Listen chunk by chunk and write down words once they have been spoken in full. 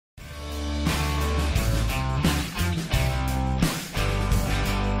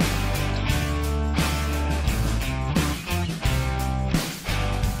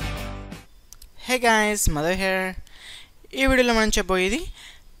Hey guys, Mother here. ఈ వీడియోలో మనం చెప్పబోయేది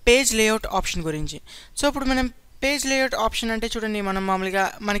పేజ్ లేఅవుట్ ఆప్షన్ గురించి. సో ఇప్పుడు మనం పేజ్ లేఅవుట్ ఆప్షన్ అంటే చూడండి, మనం మామూలుగా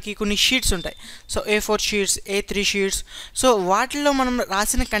మనకి కొన్ని షీట్స్ ఉంటాయి. So A4 sheets, A3 sheets. So వాటిల్లో మనం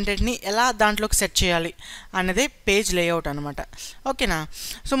రాసిన కంటెంట్ని ఎలా దాంట్లోకి సెట్ చేయాలి అన్నదే పేజ్ లేఅవుట్ అనమాట. ఓకేనా?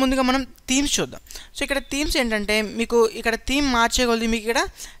 సో ముందుగా మనం థీమ్స్ చూద్దాం. సో ఇక్కడ థీమ్స్ ఏంటంటే, మీకు ఇక్కడ థీమ్ మార్చేయగలది, మీకు ఇక్కడ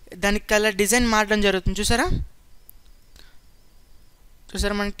దాని కలర్ డిజైన్ మారడం జరుగుతుంది. చూసారా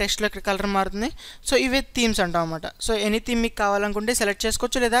మనకి టెక్స్ట్లో ఇక్కడ కలర్ మారుతుంది. సో ఇవే థీమ్స్ అంటాం అన్నమాట. సో ఎనీ థీమ్ మీకు కావాలనుకుంటే సెలెక్ట్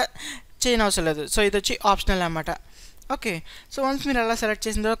చేసుకోవచ్చు, లేదా చేయని అవసరం లేదు. సో ఇది వచ్చి ఆప్షనల్ అన్నమాట. ఓకే, సో వన్స్ మీరు అలా సెలెక్ట్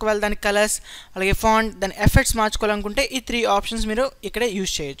చేసిన తర్వాత ఒకవేళ దాని కలర్స్, అలాగే ఫాంట్, దాని ఎఫెక్ట్స్ మార్చుకోవాలనుకుంటే ఈ 3 ఆప్షన్స్ మీరు ఇక్కడే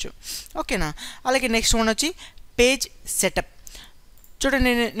యూజ్ చేయొచ్చు. ఓకేనా? అలాగే నెక్స్ట్ వన్ వచ్చి పేజ్ సెటప్.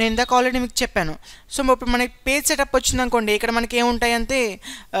 చూడండి, నేను ఇందాక ఆల్రెడీ మీకు చెప్పాను. సో ఇప్పుడు మనకి పేజ్ సెటప్ వచ్చిందనుకోండి, ఇక్కడ మనకి ఏముంటాయి అంటే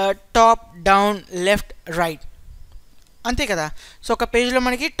టాప్, డౌన్, లెఫ్ట్, రైట్, అంతే కదా. సో ఒక పేజ్లో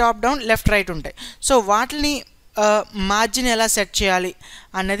మనకి టాప్, డౌన్, లెఫ్ట్, రైట్ ఉంటాయి. సో వాటిని మార్జిన్ ఎలా సెట్ చేయాలి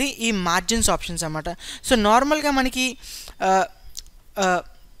అన్నది ఈ మార్జిన్స్ ఆప్షన్స్ అన్నమాట. సో నార్మల్గా మనకి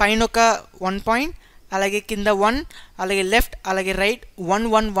పైన ఒక 1 పాయింట్, అలాగే కింద 1, అలాగే లెఫ్ట్, అలాగే రైట్ 1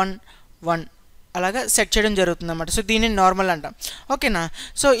 1 1 1 అలాగా సెట్ చేయడం జరుగుతుంది అన్నమాట. సో దీన్ని నార్మల్ అంటాం. ఓకేనా?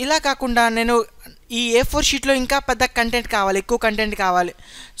 సో ఇలా కాకుండా నేను ఈ A4 షీట్లో ఇంకా పెద్ద కంటెంట్ కావాలి, ఎక్కువ కంటెంట్ కావాలి.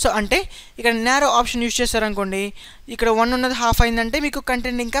 సో అంటే ఇక్కడ నేరో ఆప్షన్ యూజ్ చేశారనుకోండి, ఇక్కడ 1 ఉన్నది హాఫ్ అయిందంటే మీకు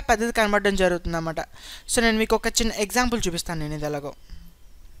కంటెంట్ ఇంకా పెద్దది కనబడడం జరుగుతుంది అన్నమాట. సో నేను మీకు ఒక చిన్న ఎగ్జాంపుల్ చూపిస్తాను నేను ఇది ఎలాగో.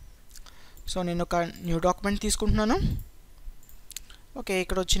 సో నేను ఒక న్యూ డాక్యుమెంట్ తీసుకుంటున్నాను. ఓకే,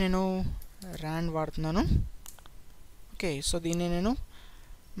 ఇక్కడ వచ్చి నేను ర్యాండ్ వాడుతున్నాను. ఓకే, సో దీన్ని నేను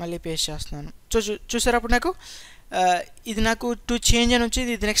మళ్ళీ పేస్ట్ చేస్తున్నాను. చూసారా అప్పుడు నాకు ఇది నాకు టు చేంజ్ అని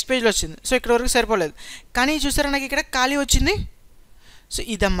వచ్చింది, ఇది నెక్స్ట్ పేజ్లో వచ్చింది. సో ఇక్కడ వరకు సరిపోలేదు, కానీ చూసారా నాకు ఇక్కడ ఖాళీ వచ్చింది. సో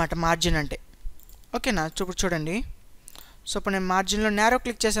ఇదన్నమాట మార్జిన్ అంటే. ఓకేనా? ఇప్పుడు చూడండి. సో ఇప్పుడు నేను మార్జిన్లో నేరో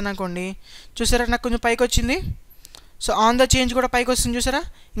క్లిక్ చేశాను అనుకోండి, చూసారా నాకు కొంచెం పైకి వచ్చింది. సో ఆన్ ద చేంజ్ కూడా పైకి వస్తుంది, చూసారా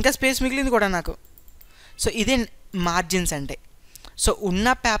ఇంకా స్పేస్ మిగిలింది కూడా నాకు. సో ఇదే మార్జిన్స్ అంటే. సో ఉన్న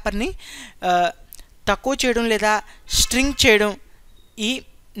పేపర్ని తక్కువ చేయడం లేదా స్ట్రింగ్ చేయడం ఈ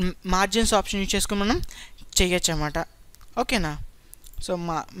మార్జిన్స్ ఆప్షన్ యూజ్ చేసుకుని మనం చేయొచ్చు అన్నమాట. ఓకేనా? So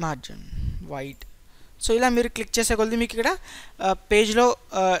margin white. సో ఇలా మీరు క్లిక్ చేసే కొద్ది మీకు ఇక్కడ పేజ్లో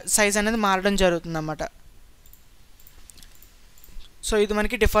సైజ్ అనేది మారడం జరుగుతుంది అన్నమాట. సో ఇది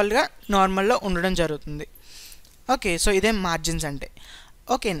మనకి డిఫాల్ట్గా నార్మల్లో ఉండడం జరుగుతుంది. ఓకే, సో ఇదే మార్జిన్స్ అంటే.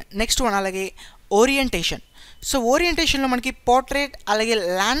 ఓకే, నెక్స్ట్ వన్ అలాగే ఓరియంటేషన్. సో ఓరియంటేషన్లో మనకి పోర్ట్రేట్ అలాగే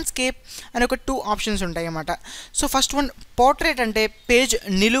ల్యాండ్స్కేప్ అని ఒక 2 ఆప్షన్స్ ఉంటాయి అన్నమాట. సో ఫస్ట్ వన్ పోర్ట్రేట్ అంటే పేజ్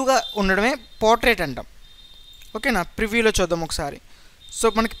నిలువుగా ఉండడమే పోర్ట్రేట్ అంటాం. ఓకేనా? ప్రివ్యూలో చూద్దాం ఒకసారి. సో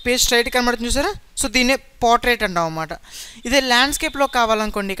మనకి పేజ్ స్ట్రైట్ కనబడుతుంది, చూసారా? సో దీన్నే పోర్ట్రేట్ అంటాం అన్నమాట. ఇదే ల్యాండ్స్కేప్లో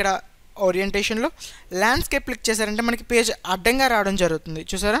కావాలనుకోండి, ఇక్కడ ఓరియంటేషన్లో ల్యాండ్స్కేప్ క్లిక్ చేశారంటే మనకి పేజ్ అడ్డంగా రావడం జరుగుతుంది,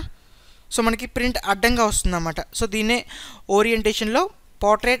 చూసారా? సో మనకి ప్రింట్ అడ్డంగా వస్తుంది అన్నమాట. సో దీన్నే ఓరియంటేషన్లో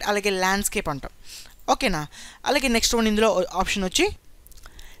పోర్ట్రేట్ అలాగే ల్యాండ్స్కేప్ అంటాం. ఓకేనా? అలాగే నెక్స్ట్ వన్ ఇందులో ఆప్షన్ వచ్చి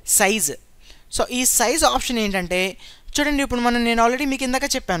సైజ్. సో ఈ సైజ్ ఆప్షన్ ఏంటంటే చూడండి, ఇప్పుడు నేను ఆల్రెడీ మీకు ఇందాక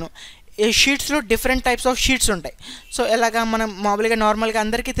చెప్పాను, ఈ షీట్స్లో డిఫరెంట్ టైప్స్ ఆఫ్ షీట్స్ ఉంటాయి. సో ఎలాగా మనం మామూలుగా నార్మల్గా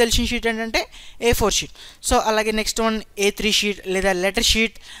అందరికీ తెలిసిన షీట్ ఏంటంటే A4 షీట్. సో అలాగే నెక్స్ట్ వన్ A3 షీట్, లేదా లెటర్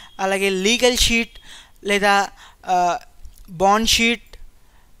షీట్, అలాగే లీగల్ షీట్, లేదా బాండ్ షీట్,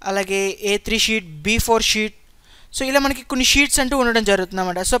 అలాగే A3 sheet, B4 sheet. So ఇలా మనకి కొన్ని షీట్స్ అంటూ ఉండడం జరుగుతుంది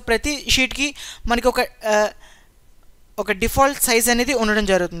అన్నమాట. సో ప్రతి షీట్కి మనకి ఒక డిఫాల్ట్ సైజ్ అనేది ఉండడం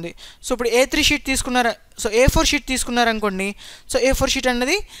జరుగుతుంది. సో ఇప్పుడు A3 షీట్ తీసుకున్నారు, so A4 sheet తీసుకున్నారనుకోండి, so A4 sheet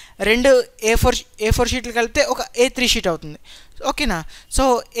అనేది 2 A4 షీట్లు కలిపితే ఒక A3 షీట్ అవుతుంది. ఓకేనా? సో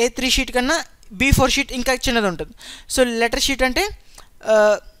A3 షీట్ కన్నా B4 షీట్ ఇంకా చిన్నది ఉంటుంది. సో లెటర్ షీట్ అంటే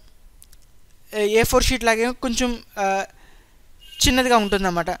A4 షీట్ లాగే కొంచెం చిన్నదిగా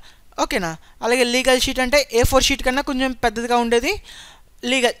ఉంటుందన్నమాట. ఓకేనా? అలాగే లీగల్ షీట్ అంటే A4 షీట్ కన్నా కొంచెం పెద్దదిగా ఉండేది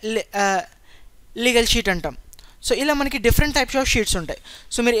లీగల్ షీట్ అంటాం. సో ఇలా మనకి డిఫరెంట్ టైప్స్ ఆఫ్ షీట్స్ ఉంటాయి.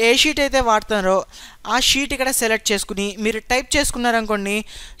 సో మీరు ఏ షీట్ అయితే వాడుతున్నారో ఆ షీట్ ఇక్కడ సెలెక్ట్ చేసుకుని మీరు టైప్ చేసుకున్నారనుకోండి,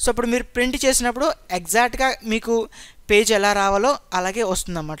 సో ఇప్పుడు మీరు ప్రింట్ చేసినప్పుడు ఎగ్జాక్ట్గా మీకు పేజ్ ఎలా రావాలో అలాగే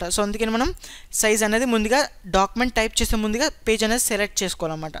వస్తుందన్నమాట. సో అందుకని మనం సైజ్ అనేది ముందుగా డాక్యుమెంట్ టైప్ చేసే ముందుగా పేజ్ అనేది సెలెక్ట్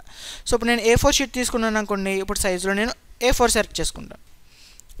చేసుకోవాలన్నమాట. సో ఇప్పుడు నేను A4 షీట్ తీసుకున్నాను అనుకోండి, ఇప్పుడు సైజులో నేను A4 సెలెక్ట్ చేసుకుంటాను.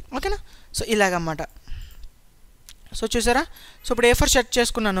 ఓకేనా? సో ఇలాగన్నమాట. సో చూసారా? సో ఇప్పుడు A4 సెట్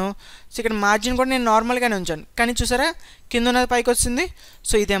చేసుకున్నాను. సో ఇక్కడ మార్జిన్ కూడా నేను నార్మల్గానే ఉంచాను, కానీ చూసారా కింద ఉన్నది పైకి వచ్చింది.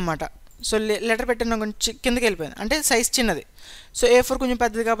 సో ఇదే అన్నమాట. సో లెటర్ పెట్టిన కొంచెం కిందకి వెళ్ళిపోయింది, అంటే సైజ్ చిన్నది. సో A4 కొంచెం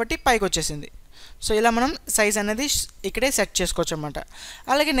పెద్దది కాబట్టి పైకి వచ్చేసింది. సో ఇలా మనం సైజ్ అనేది ఇక్కడే సెట్ చేసుకోవచ్చు అన్నమాట.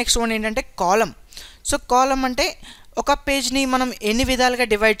 అలాగే నెక్స్ట్ వన్ ఏంటంటే కాలం. సో కాలం అంటే ఒక పేజ్ని మనం ఎన్ని విధాలుగా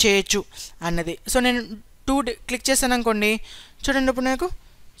డివైడ్ చేయొచ్చు అన్నది. సో నేను 2 క్లిక్ చేశాను అనుకోండి, చూడండి ఇప్పుడు నాకు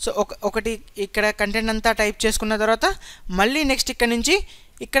సో ఒకటి ఇక్కడ కంటెంట్ అంతా టైప్ చేసుకున్న తర్వాత మళ్ళీ నెక్స్ట్ ఇక్కడ నుంచి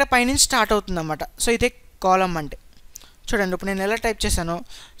ఇక్కడ పైనుంచి స్టార్ట్ అవుతుందన్నమాట. సో ఇదే కాలమ్ అంటే. చూడండి ఇప్పుడు నేను ఎలా టైప్ చేశాను.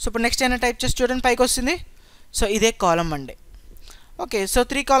 సో ఇప్పుడు నెక్స్ట్ అయినా టైప్ చేసి చూడండి పైకి వస్తుంది. సో ఇదే కాలమ్ అండి. Okay, so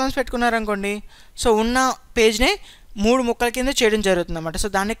 3 columns పెట్టుకున్నారనుకోండి. సో ఉన్న పేజ్నే 3 ముక్కల కింద చేయడం జరుగుతుంది అన్నమాట. సో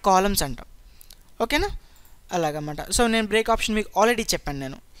దాన్ని కాలమ్స్ అంటాం. ఓకేనా, అలాగన్నమాట. సో నేను బ్రేక్ ఆప్షన్ మీకు ఆల్రెడీ చెప్పాను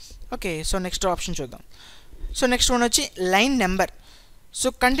నేను. ఓకే, సో నెక్స్ట్ ఆప్షన్ చూద్దాం. సో నెక్స్ట్ వన్ వచ్చి లైన్ నెంబర్. సో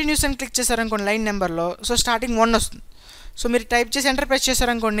కంటిన్యూస్ అని క్లిక్ చేశారనుకోండి లైన్ నెంబర్లో, సో స్టార్టింగ్ 1 వస్తుంది. సో మీరు టైప్ చేసి ఎంటర్ ప్రెస్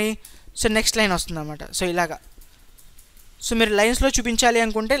చేశారనుకోండి, సో నెక్స్ట్ లైన్ వస్తుంది అన్నమాట. సో ఇలాగా. సో మీరు లైన్స్లో చూపించాలి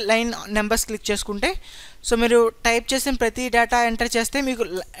అనుకుంటే లైన్ నెంబర్స్ క్లిక్ చేసుకుంటే, సో మీరు టైప్ చేసిన ప్రతి డేటా ఎంటర్ చేస్తే మీకు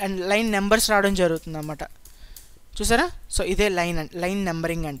లైన్ నెంబర్స్ రావడం జరుగుతుంది అన్నమాట. చూసారా, సో ఇదే లైన్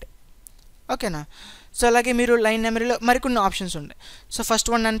నెంబరింగ్ అంటే. ఓకేనా, సో అలాగే మీరు లైన్ నెంబరింగ్లో మరికొన్ని ఆప్షన్స్ ఉంటాయి. సో ఫస్ట్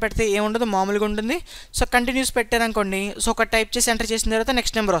వన్ అని పెడితే ఏముండదు, మామూలుగా ఉంటుంది. సో కంటిన్యూస్ పెట్టారనుకోండి, సో ఒక టైప్ చేసి ఎంటర్ చేసిన తర్వాత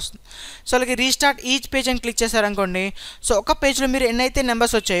నెక్స్ట్ నెంబర్ వస్తుంది. సో అలాగే రీస్టార్ట్ ఈచ్ పేజ్ అని క్లిక్ చేశారనుకోండి, సో ఒక పేజ్లో మీరు ఎన్నైతే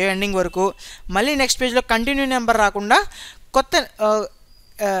నెంబర్స్ వచ్చాయో ఎండింగ్ వరకు, మళ్ళీ నెక్స్ట్ పేజ్లో కంటిన్యూ నెంబర్ రాకుండా కొత్త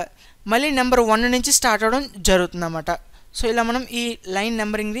మళ్ళీ నెంబర్ 1 నుంచి స్టార్ట్ అవ్వడం జరుగుతుంది అన్నమాట. సో ఇలా మనం ఈ లైన్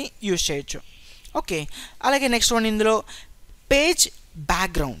నెంబరింగ్ని యూజ్ చేయొచ్చు. ఓకే, అలాగే నెక్స్ట్ వన్ ఇందులో పేజ్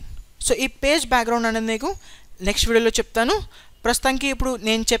బ్యాక్గ్రౌండ్. సో ఈ పేజ్ బ్యాక్గ్రౌండ్ అనేది మీకు నెక్స్ట్ వీడియోలో చెప్తాను. ప్రస్తుతానికి ఇప్పుడు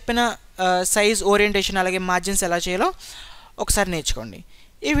నేను చెప్పిన సైజ్, ఓరియంటేషన్ అలాగే మార్జిన్స్ ఎలా చేయాలో ఒకసారి నేర్చుకోండి.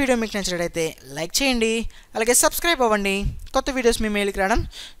 ఈ వీడియో మీకు నచ్చినట్లయితే లైక్ చేయండి, అలాగే సబ్స్క్రైబ్ అవ్వండి. కొత్త వీడియోస్ మీ మెయిల్కి రావడం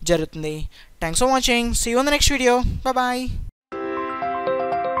జరుగుతుంది. Thanks for watching. See you on the next video. Bye.